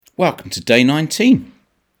Welcome to day 19.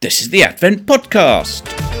 This is the Advent Podcast.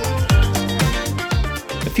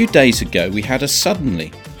 A few days ago we had a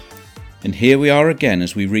suddenly, and here we are again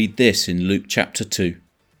as we read this in Luke chapter 2.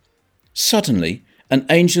 Suddenly an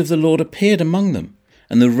angel of the Lord appeared among them,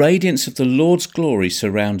 and the radiance of the Lord's glory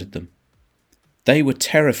surrounded them. They were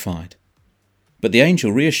terrified, but the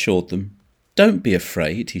angel reassured them. "Don't be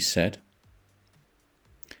afraid," he said.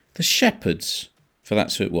 The shepherds, for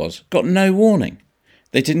that's who it was, got no warning.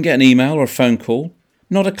 They didn't get an email or a phone call,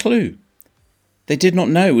 not a clue. They did not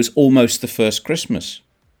know it was almost the first Christmas.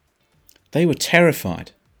 They were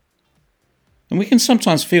terrified. And we can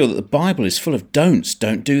sometimes feel that the Bible is full of don'ts.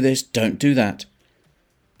 Don't do this, don't do that.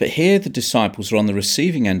 But here the disciples are on the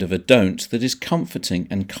receiving end of a don't that is comforting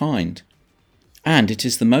and kind. And it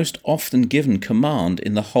is the most often given command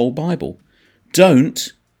in the whole Bible.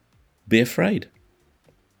 Don't be afraid.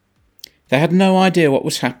 They had no idea what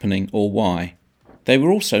was happening or why. They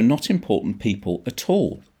were also not important people at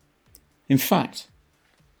all. In fact,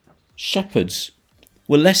 shepherds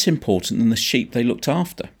were less important than the sheep they looked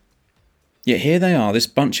after. Yet here they are, this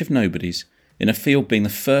bunch of nobodies, in a field being the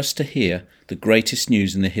first to hear the greatest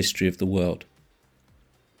news in the history of the world.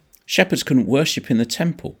 Shepherds couldn't worship in the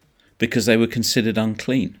temple because they were considered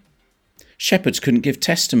unclean. Shepherds couldn't give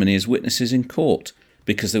testimony as witnesses in court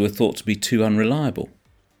because they were thought to be too unreliable.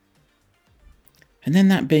 And then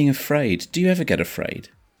that being afraid, do you ever get afraid?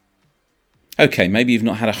 Okay, maybe you've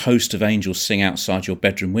not had a host of angels sing outside your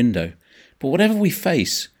bedroom window, but whatever we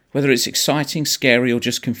face, whether it's exciting, scary, or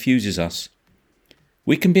just confuses us,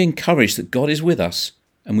 we can be encouraged that God is with us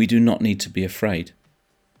and we do not need to be afraid.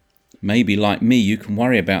 Maybe, like me, you can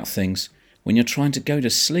worry about things when you're trying to go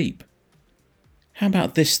to sleep. How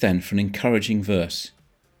about this then for an encouraging verse?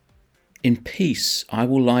 "In peace I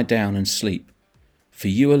will lie down and sleep. For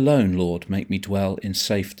you alone, Lord, make me dwell in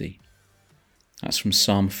safety." That's from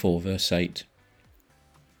Psalm 4, verse 8.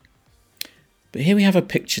 But here we have a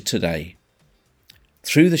picture today,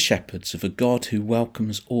 through the shepherds, of a God who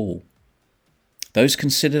welcomes all. Those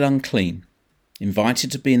considered unclean,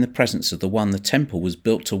 invited to be in the presence of the one the temple was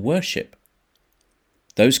built to worship.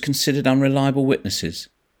 Those considered unreliable witnesses,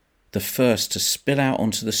 the first to spill out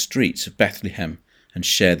onto the streets of Bethlehem and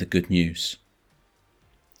share the good news.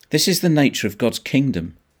 This is the nature of God's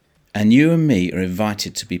kingdom, and you and me are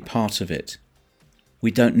invited to be part of it.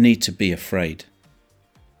 We don't need to be afraid.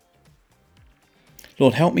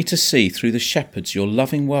 Lord, help me to see through the shepherds your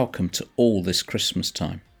loving welcome to all this Christmas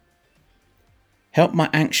time. Help my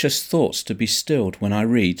anxious thoughts to be stilled when I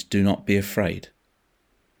read, "Do not be afraid."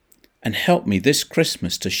 And help me this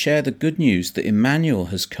Christmas to share the good news that Emmanuel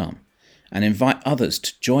has come and invite others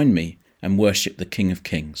to join me and worship the King of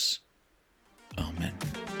Kings. Amen.